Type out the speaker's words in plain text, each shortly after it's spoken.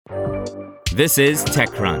This is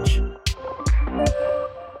TechCrunch.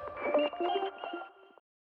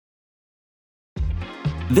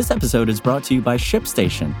 This episode is brought to you by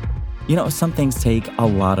ShipStation. You know, some things take a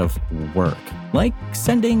lot of work, like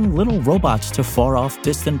sending little robots to far-off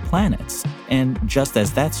distant planets. And just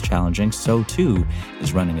as that's challenging, so too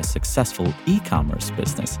is running a successful e-commerce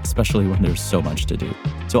business, especially when there's so much to do.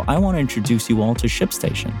 So I want to introduce you all to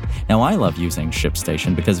ShipStation. Now, I love using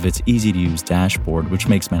ShipStation because of its easy-to-use dashboard, which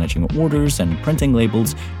makes managing orders and printing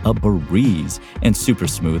labels a breeze and super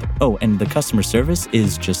smooth. Oh, and the customer service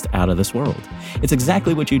is just out of this world. It's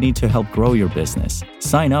exactly what you need to help grow your business.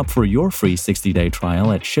 Sign up for your free 60-day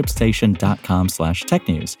trial at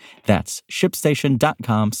shipstation.com/technews. That's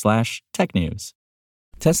shipstation.com/technews.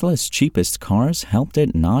 Tesla's cheapest cars helped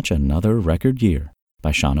it notch another record year, by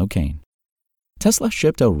Sean O'Kane. Tesla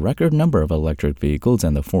shipped a record number of electric vehicles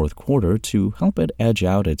in the fourth quarter to help it edge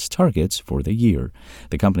out its targets for the year.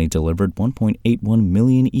 The company delivered 1.81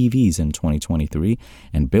 million EVs in 2023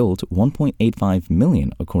 and built 1.85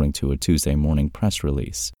 million, according to a Tuesday morning press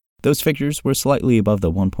release. Those figures were slightly above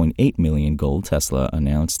the 1.8 million goal Tesla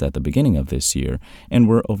announced at the beginning of this year and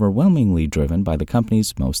were overwhelmingly driven by the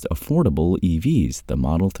company's most affordable EVs, the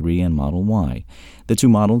Model 3 and Model Y. The two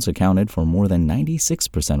models accounted for more than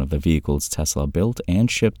 96% of the vehicles Tesla built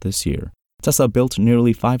and shipped this year. Tesla built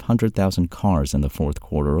nearly 500,000 cars in the fourth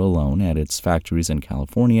quarter alone at its factories in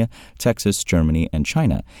California, Texas, Germany, and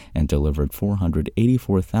China, and delivered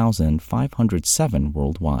 484,507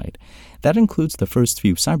 worldwide. That includes the first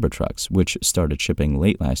few Cybertrucks, which started shipping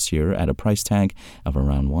late last year at a price tag of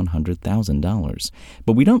around $100,000.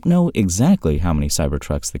 But we don't know exactly how many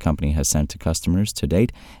Cybertrucks the company has sent to customers to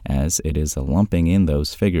date, as it is lumping in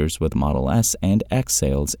those figures with Model S and X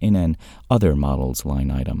sales in an other models line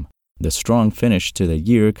item. The strong finish to the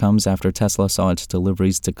year comes after Tesla saw its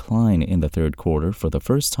deliveries decline in the third quarter for the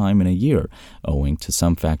first time in a year, owing to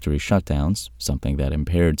some factory shutdowns, something that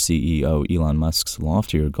impaired CEO Elon Musk's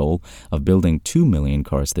loftier goal of building 2 million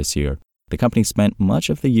cars this year. The company spent much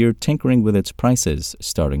of the year tinkering with its prices,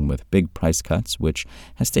 starting with big price cuts, which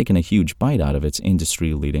has taken a huge bite out of its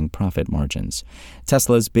industry-leading profit margins.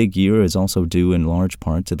 Tesla's big year is also due in large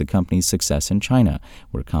part to the company's success in China,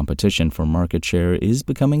 where competition for market share is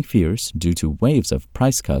becoming fierce due to waves of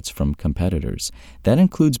price cuts from competitors. That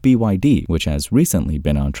includes BYD, which has recently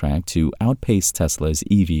been on track to outpace Tesla's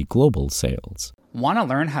EV global sales. Want to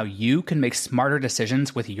learn how you can make smarter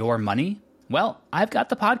decisions with your money? Well, I've got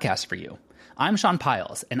the podcast for you. I'm Sean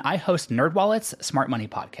Piles, and I host NerdWallet's Smart Money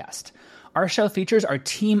Podcast. Our show features our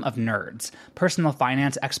team of nerds, personal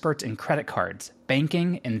finance experts in credit cards,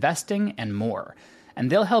 banking, investing, and more.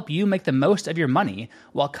 And they'll help you make the most of your money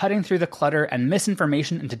while cutting through the clutter and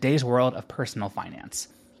misinformation in today's world of personal finance.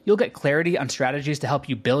 You'll get clarity on strategies to help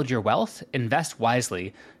you build your wealth, invest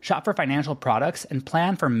wisely, shop for financial products, and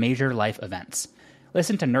plan for major life events.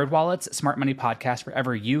 Listen to NerdWallet's Smart Money Podcast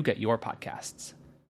wherever you get your podcasts.